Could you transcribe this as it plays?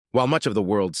While much of the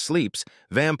world sleeps,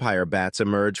 vampire bats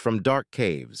emerge from dark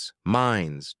caves,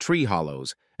 mines, tree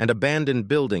hollows, and abandoned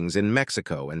buildings in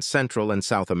Mexico and Central and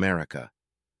South America.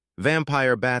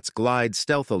 Vampire bats glide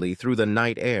stealthily through the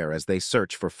night air as they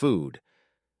search for food.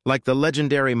 Like the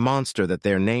legendary monster that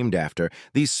they're named after,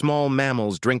 these small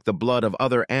mammals drink the blood of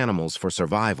other animals for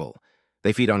survival.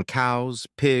 They feed on cows,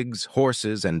 pigs,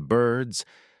 horses, and birds.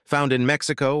 Found in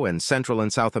Mexico and Central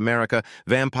and South America,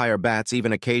 vampire bats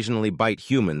even occasionally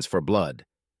bite humans for blood.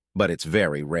 But it's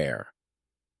very rare.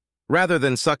 Rather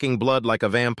than sucking blood like a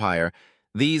vampire,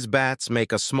 these bats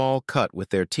make a small cut with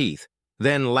their teeth,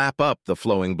 then lap up the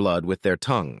flowing blood with their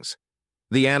tongues.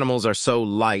 The animals are so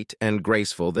light and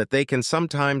graceful that they can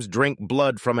sometimes drink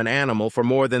blood from an animal for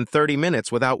more than 30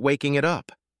 minutes without waking it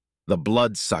up. The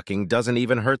blood sucking doesn't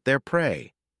even hurt their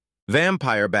prey.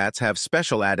 Vampire bats have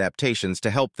special adaptations to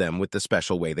help them with the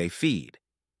special way they feed.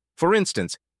 For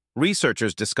instance,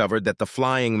 researchers discovered that the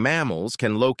flying mammals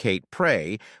can locate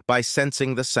prey by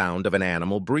sensing the sound of an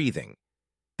animal breathing.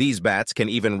 These bats can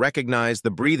even recognize the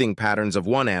breathing patterns of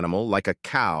one animal, like a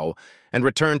cow, and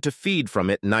return to feed from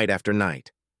it night after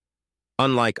night.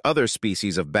 Unlike other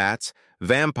species of bats,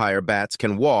 vampire bats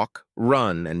can walk,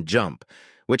 run, and jump,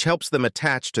 which helps them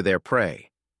attach to their prey.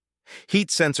 Heat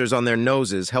sensors on their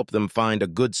noses help them find a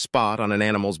good spot on an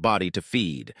animal's body to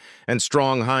feed, and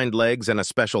strong hind legs and a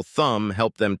special thumb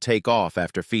help them take off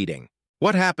after feeding.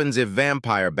 What happens if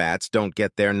vampire bats don't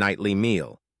get their nightly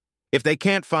meal? If they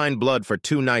can't find blood for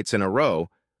 2 nights in a row,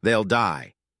 they'll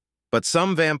die. But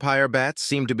some vampire bats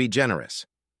seem to be generous.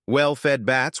 Well-fed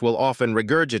bats will often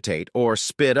regurgitate or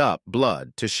spit up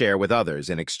blood to share with others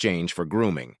in exchange for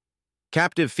grooming.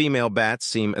 Captive female bats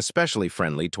seem especially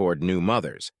friendly toward new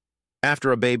mothers.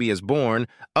 After a baby is born,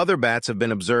 other bats have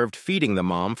been observed feeding the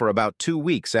mom for about 2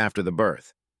 weeks after the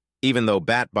birth. Even though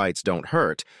bat bites don't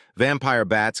hurt, vampire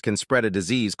bats can spread a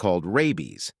disease called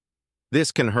rabies.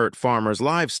 This can hurt farmers'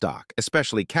 livestock,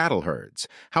 especially cattle herds.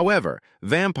 However,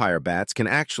 vampire bats can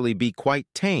actually be quite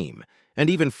tame and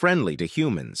even friendly to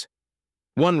humans.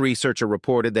 One researcher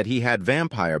reported that he had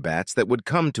vampire bats that would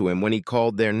come to him when he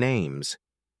called their names.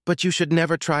 "But you should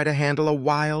never try to handle a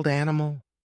wild animal,"